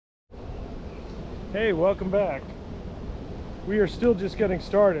Hey, welcome back. We are still just getting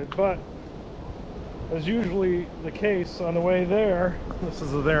started, but as usually the case on the way there, this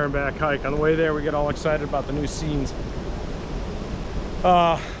is a there and back hike. On the way there, we get all excited about the new scenes.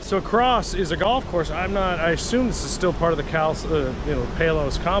 So across is a golf course. I assume this is still part of the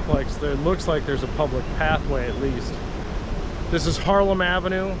Palos complex. There looks like there's a public pathway at least. This is Harlem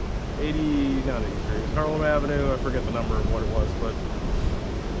Avenue, not 83, Harlem Avenue. I forget the number of what it was, but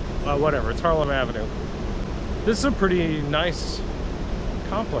whatever, it's Harlem Avenue. This is a pretty nice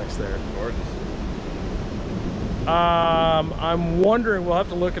complex there. Gorgeous. I'm wondering, we'll have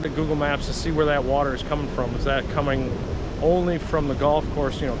to look at the Google Maps to see where that water is coming from. Is that coming only from the golf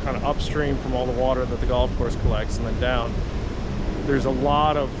course, you know, kind of upstream from all the water that the golf course collects, and then down? There's a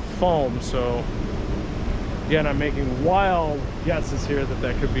lot of foam, so again, I'm making wild guesses here that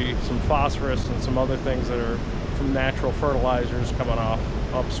that could be some phosphorus and some other things that are from natural fertilizers coming off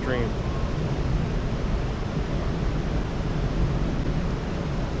upstream.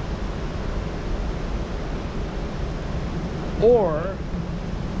 Or,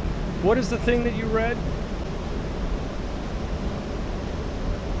 what is the thing that you read?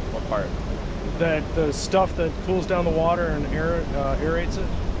 What part? That the stuff that cools down the water and aerates it?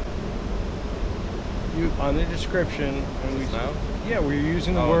 You on the description, and we're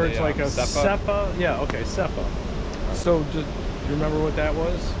using the words like a SEPA. Yeah, okay, SEPA. So, do you remember what that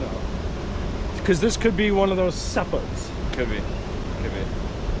was? No. Because this could be one of those SEPAs. Could be. Could be.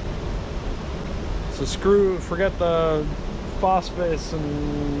 So forget the phosphorus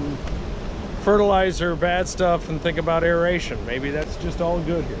and fertilizer, bad stuff, and think about aeration. Maybe that's just all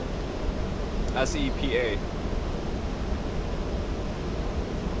good here. SEPA.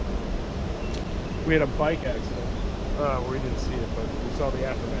 We had a bike accident. We didn't see it, but we saw the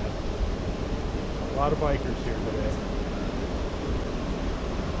aftermath. A lot of bikers here today.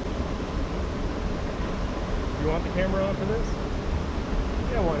 You want the camera on for this?